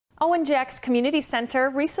Owen Jax Community Center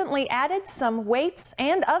recently added some weights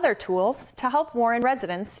and other tools to help Warren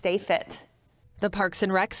residents stay fit. The Parks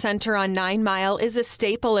and Rec Center on 9 Mile is a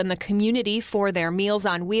staple in the community for their Meals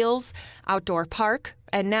on Wheels, outdoor park,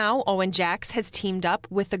 and now Owen Jax has teamed up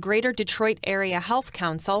with the Greater Detroit Area Health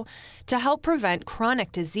Council to help prevent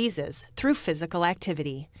chronic diseases through physical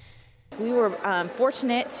activity. We were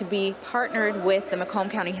fortunate to be partnered with the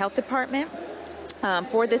Macomb County Health Department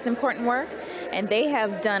for this important work, and they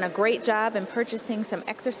have done a great job in purchasing some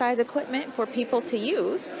exercise equipment for people to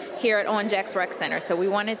use here at Owen Jax Rec Center. So we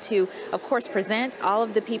wanted to, of course, present all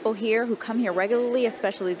of the people here who come here regularly,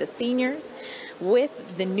 especially the seniors,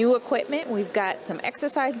 with the new equipment. We've got some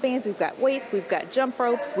exercise bands, we've got weights, we've got jump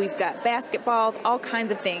ropes, we've got basketballs, all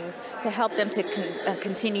kinds of things to help them to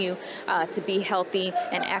continue to be healthy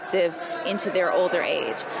and active into their older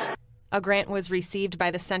age. A grant was received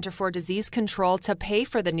by the Center for Disease Control to pay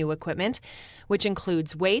for the new equipment, which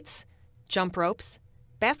includes weights, jump ropes,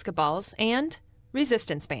 basketballs, and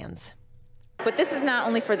resistance bands. But this is not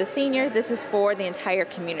only for the seniors, this is for the entire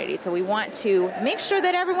community. So we want to make sure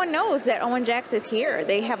that everyone knows that Owen Jax is here.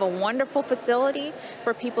 They have a wonderful facility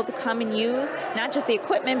for people to come and use, not just the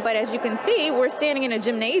equipment, but as you can see, we're standing in a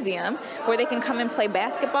gymnasium where they can come and play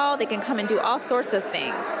basketball, they can come and do all sorts of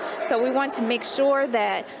things. So we want to make sure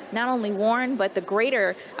that not only Warren, but the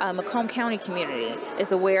greater Macomb County community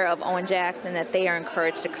is aware of Owen Jax and that they are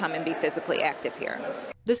encouraged to come and be physically active here.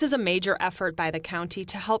 This is a major effort by the county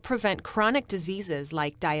to help prevent chronic diseases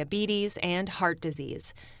like diabetes and heart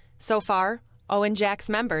disease. So far, Owen Jax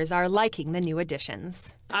members are liking the new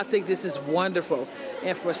additions. I think this is wonderful.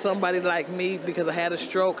 And for somebody like me, because I had a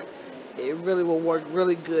stroke, it really will work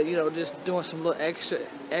really good, you know, just doing some little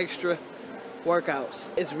extra workouts.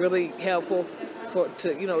 It's really helpful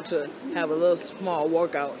to have a little small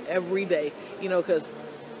workout every day, you know, because,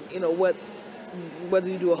 you know, whether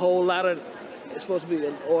you do a whole lot of, it's supposed to be,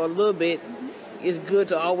 or a little bit, it's good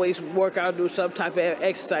to always work out, do some type of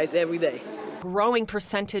exercise every day. Growing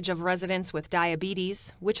percentage of residents with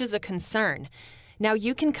diabetes, which is a concern. Now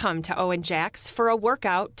you can come to Owen Jax for a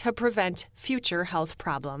workout to prevent future health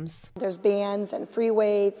problems. There's bands and free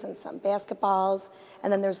weights and some basketballs,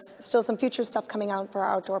 and then there's still some future stuff coming out for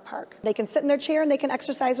our outdoor park. They can sit in their chair and they can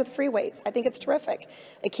exercise with free weights. I think it's terrific.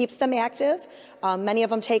 It keeps them active. Many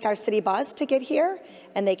of them take our city bus to get here,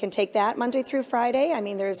 and they can take that Monday through Friday. I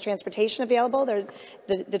mean, there's transportation available.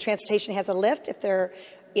 The transportation has a lift. If they're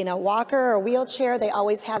in a walker or a wheelchair, they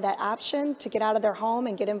always have that option to get out of their home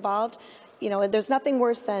and get involved. You know, there's nothing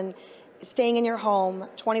worse than staying in your home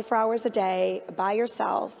 24 hours a day by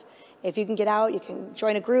yourself. If you can get out, you can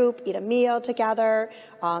join a group, eat a meal together,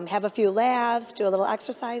 have a few laughs, do a little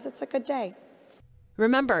exercise. It's a good day.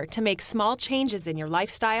 Remember to make small changes in your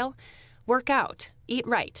lifestyle, work out, eat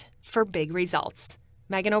right for big results.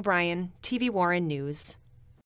 Megan O'Brien, TV Warren News.